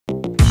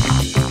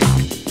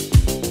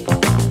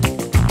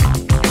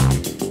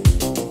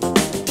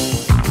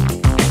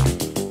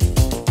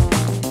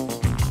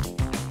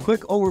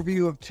Quick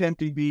overview of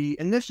TempDB,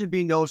 and this should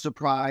be no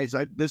surprise.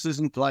 This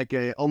isn't like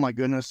a, oh my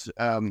goodness,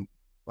 well,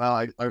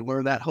 I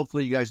learned that.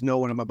 Hopefully you guys know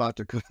what I'm about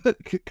to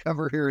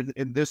cover here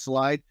in this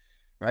slide,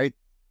 right?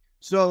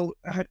 So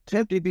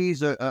TempDB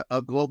is a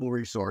global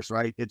resource,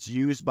 right? It's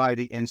used by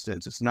the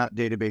instance. It's not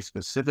database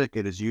specific.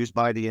 It is used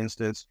by the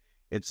instance.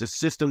 It's a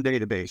system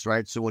database,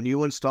 right? So when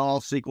you install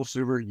SQL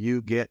Server,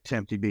 you get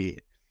TempDB.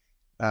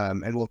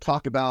 And we'll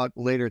talk about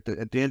later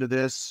at the end of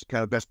this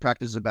kind of best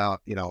practice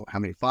about, how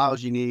many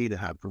files you need and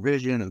how to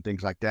provision and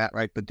things like that,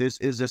 right? But this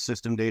is a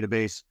system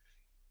database.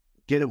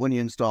 Get it when you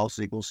install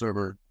SQL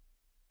Server.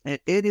 And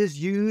it is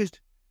used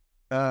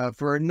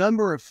for a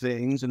number of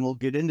things, and we'll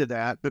get into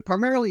that. But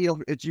primarily,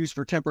 it's used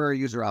for temporary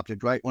user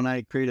object, right? When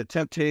I create a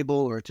temp table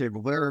or a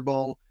table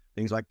variable,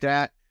 things like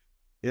that,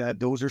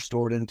 those are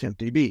stored in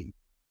TempDB.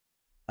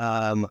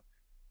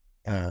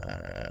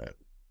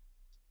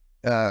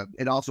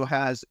 It also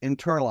has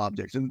internal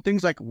objects and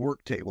things like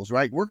work tables,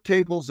 right? Work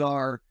tables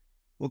are,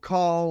 we'll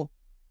call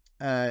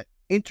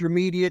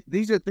intermediate.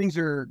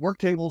 Work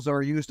tables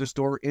are used to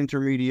store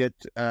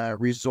intermediate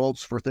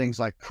results for things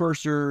like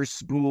cursors,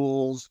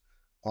 spools,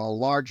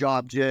 large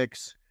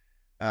objects.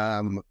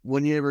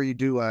 Whenever you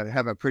do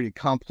have a pretty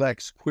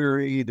complex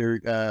query,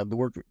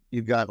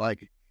 you've got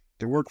like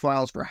the work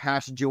files for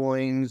hash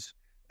joins,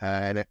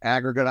 and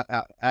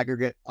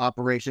aggregate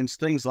operations,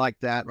 things like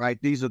that, right?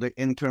 These are the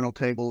internal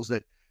tables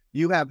that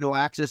you have no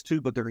access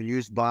to, but they're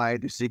used by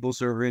the SQL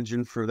Server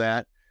engine for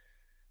that.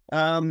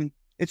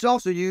 It's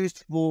also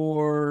used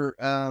for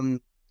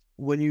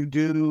when you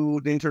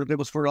do the internal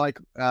tables for like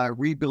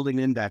rebuilding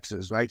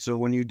indexes, right? So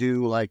when you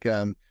do like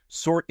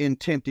sort in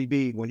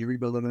TempDB, when you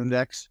rebuild an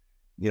index,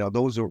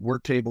 those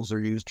work tables are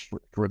used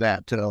for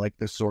that to like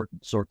the sort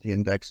the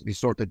index, you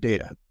sort the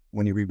data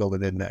when you rebuild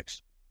an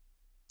index.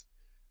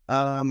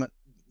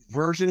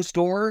 Version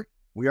store,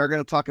 we are going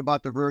to talk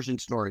about the version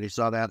store. You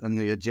saw that in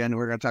the agenda.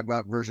 We're going to talk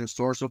about version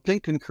store. So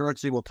think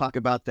concurrency, we'll talk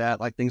about that,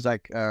 like things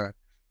like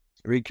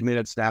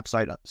recommitted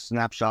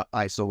snapshot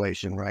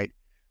isolation, right?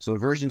 So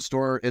version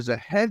store is a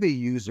heavy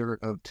user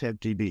of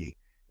TempDB.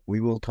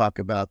 We will talk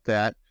about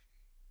that.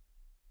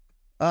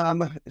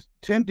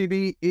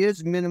 TempDB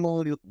is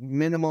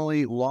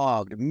minimally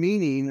logged,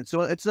 meaning,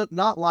 so it's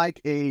not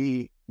like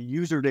a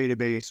user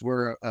database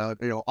where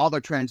all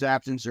the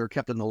transactions are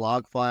kept in the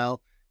log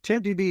file.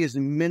 TempDB is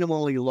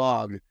minimally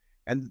logged,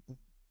 and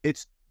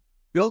it's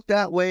built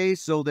that way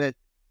so that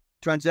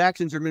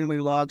transactions are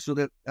minimally logged, so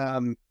that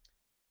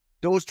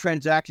those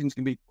transactions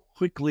can be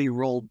quickly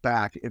rolled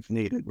back if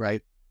needed,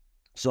 right?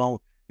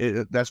 So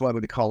that's why we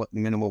call it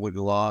minimally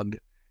logged.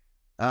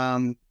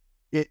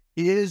 It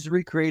is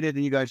recreated,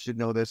 and you guys should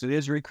know this. It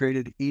is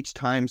recreated each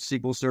time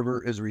SQL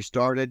Server is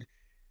restarted.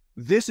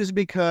 This is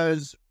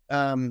because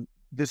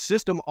the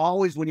system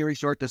always, when you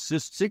restart, the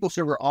SQL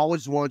Server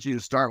always wants you to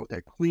start with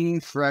a clean,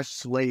 fresh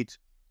slate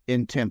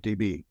in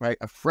TempDB, right?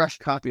 A fresh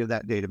copy of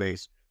that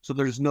database. So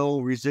there's no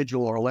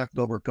residual or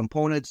leftover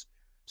components.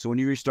 So when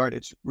you restart,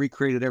 it's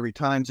recreated every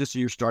time, just so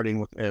you're starting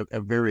with a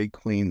very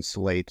clean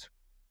slate,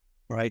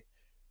 right?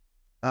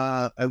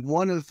 And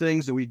one of the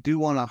things that we do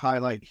want to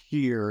highlight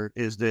here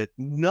is that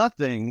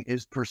nothing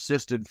is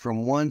persisted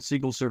from one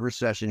SQL Server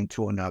session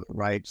to another,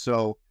 right?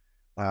 So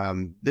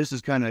this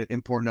is kind of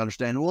important to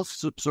understand. We'll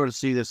sort of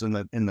see this in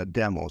the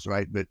demos,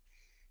 right? But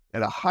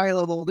at a high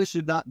level, this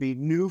should not be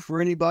new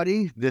for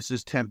anybody. This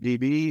is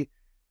TempDB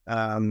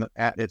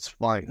at its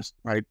finest,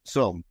 right?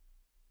 So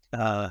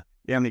if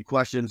you have any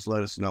questions,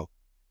 let us know.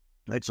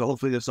 Right? So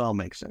hopefully this all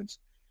makes sense.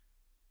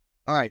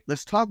 All right,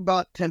 let's talk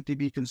about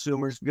TempDB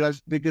consumers,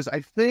 because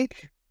I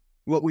think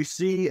what we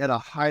see at a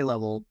high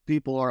level,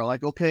 people are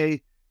like,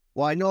 okay,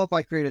 well, I know if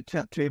I create a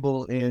temp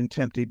table in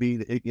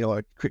TempDB,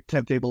 a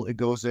temp table, it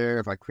goes there.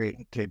 If I create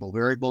a table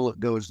variable,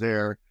 it goes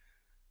there.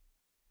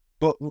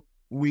 But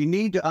we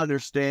need to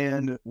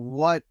understand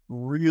what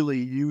really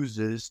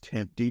uses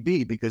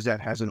TempDB, because that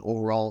has an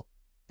overall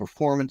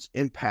performance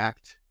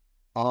impact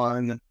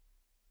on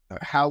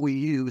how we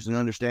use and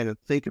understand and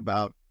think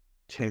about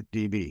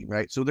TempDB,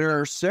 right? So there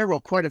are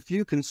quite a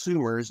few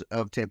consumers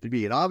of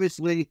TempDB. And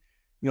obviously,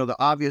 the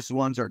obvious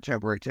ones are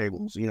temporary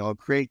tables,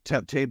 create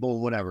temp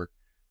table, whatever.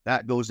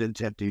 That goes in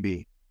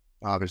TempDB,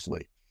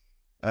 obviously.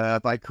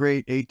 If I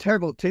create a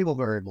table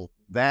variable,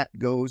 that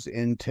goes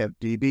in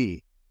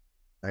TempDB,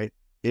 right?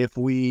 If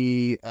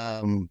we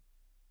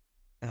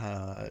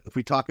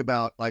talk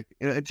about like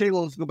a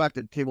table, let's go back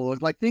to table,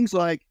 like things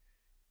like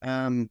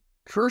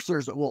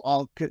cursors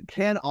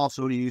can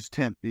also use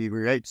TempDB,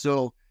 right?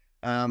 So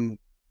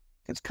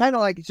it's kind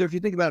of like, so if you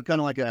think about it,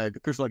 kind of like a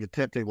cursor, like a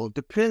temp table, it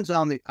depends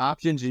on the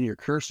options in your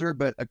cursor,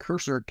 but a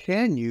cursor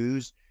can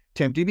use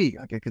TempDB.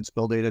 Like it can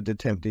spell data to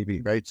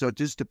TempDB, right? So it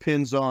just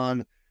depends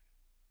on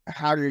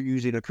how you're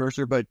using a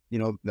cursor, but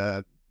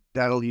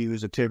that'll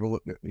use a table,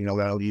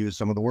 that'll use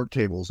some of the work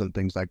tables and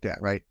things like that,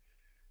 right?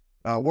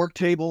 Work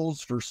tables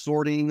for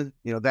sorting,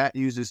 that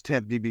uses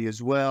TempDB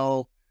as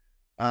well.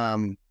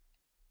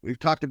 We've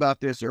talked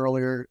about this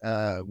earlier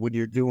when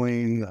you're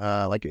doing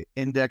like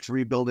index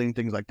rebuilding,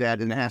 things like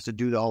that, and it has to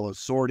do all the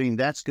sorting.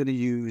 That's going to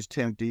use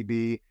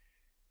TempDB.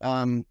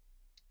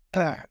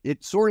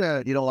 it sort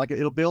of, like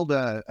it'll build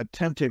a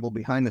temp table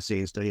behind the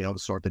scenes to, to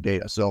sort the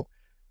data. So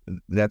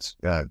that's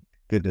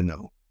good to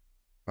know,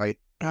 right?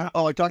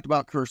 Oh, I talked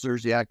about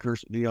cursors. Yeah,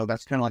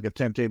 that's kind of like a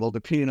temp table.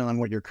 Depending on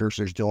what your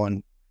cursor's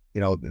doing,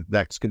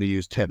 that's going to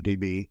use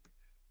TempDB.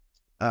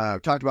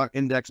 Talked about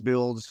index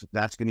builds.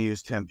 That's going to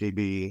use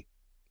TempDB.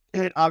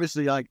 And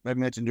obviously, like I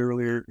mentioned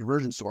earlier,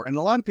 version store. And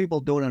a lot of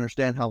people don't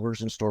understand how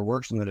version store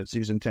works and that it's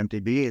using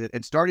TempDB.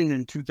 It's starting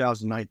in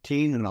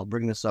 2019, and I'll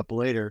bring this up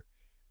later.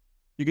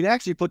 You can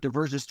actually put the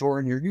version store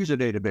in your user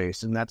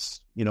database, and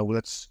that's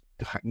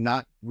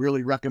not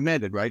really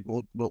recommended, right?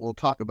 We'll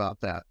talk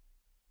about that,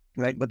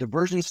 right? But the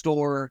version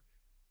store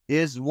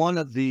is one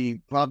of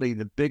probably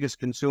the biggest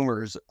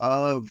consumers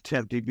of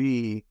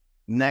TempDB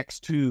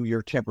next to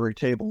your temporary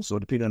tables. So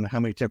depending on how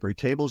many temporary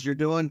tables you're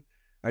doing,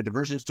 right, the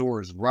version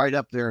store is right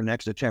up there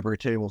next to temporary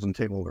tables and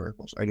table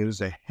variables. Right? It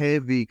is a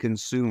heavy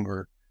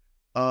consumer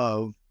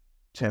of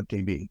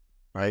TempDB,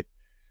 right?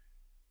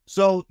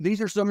 So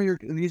these are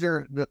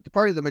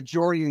probably the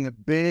majority and the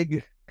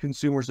big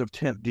consumers of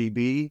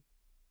TempDB.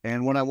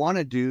 And what I want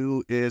to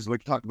do is, like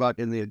we talked about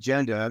in the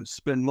agenda,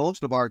 spend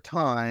most of our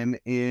time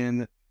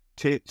in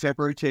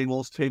temporary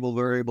tables, table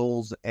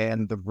variables,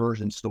 and the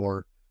version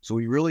store. So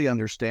we really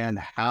understand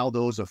how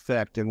those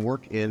affect and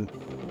work in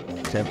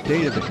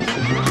TempDB.